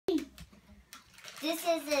This is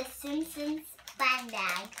a Tsum Tsum slime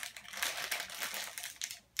bag.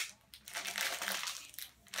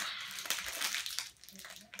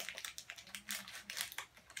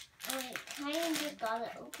 I kind of got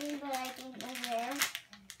it open, but I don't know where.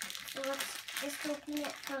 So let's just open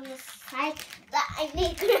it from the side that I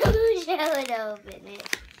made Grandma show it open it.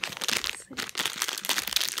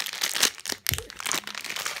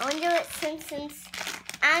 I wonder what Tsum Tsum's.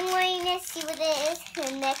 I'm going to see what it is,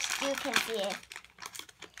 and next you can see it.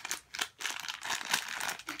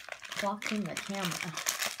 Blocking the camera.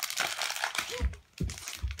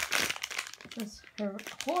 This is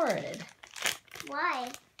horrid. Why?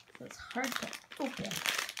 It's hard to open.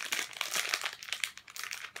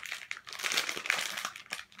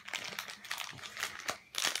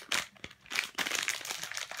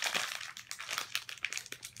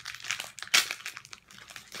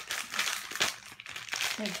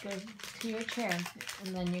 Go to your chair,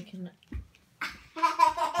 and then you can.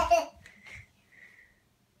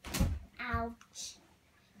 Ouch.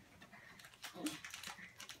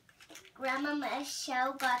 Grandma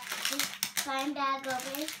Michelle got this slime bag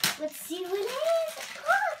open. Let's see what it is.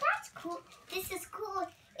 Oh, that's cool. This is cool.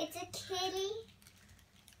 It's a kitty.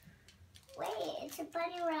 Wait, it's a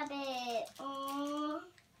bunny rabbit. Oh,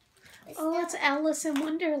 It's Alice in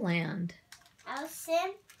Wonderland.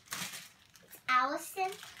 Allison.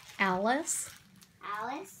 Allison. Alice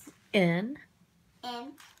in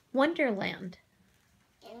Wonderland.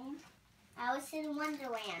 Alice in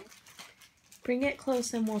Wonderland. Bring it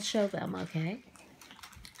close and we'll show them, okay?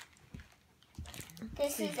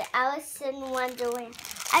 This is Alice in Wonderland.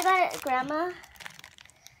 I got it, Grandma.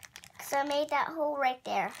 So I made that hole right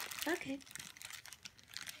there. Okay.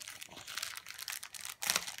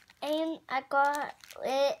 And I got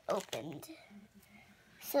it opened.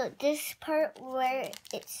 So this part where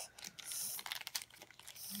it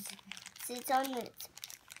sits on its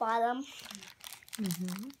bottom.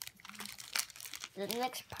 The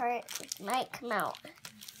next part might come out.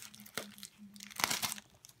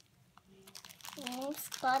 And it's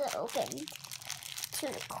got it open to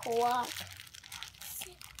the clock.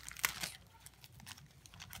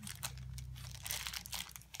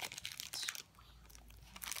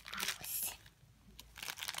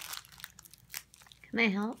 Can I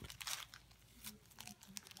help?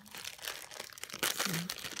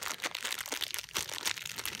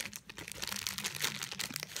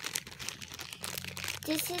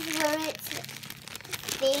 This is where its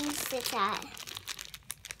thing sits at.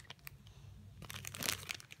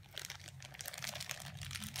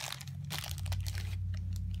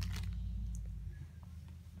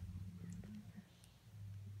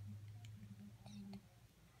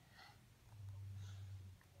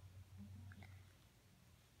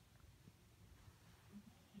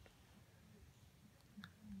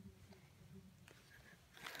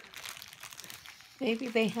 Maybe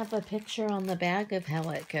they have a picture on the bag of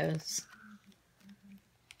how it goes.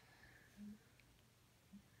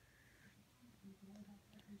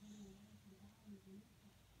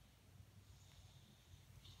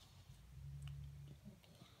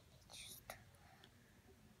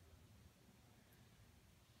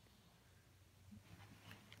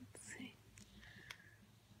 Let's see.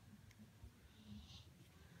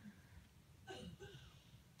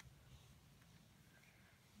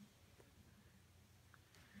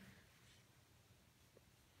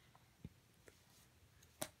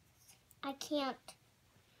 I can't.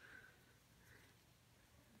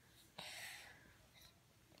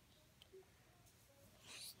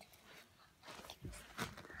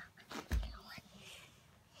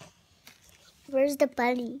 Where's the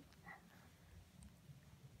bunny?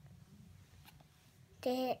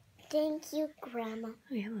 Thank you, Grandma.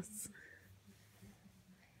 Oh, yeah, let's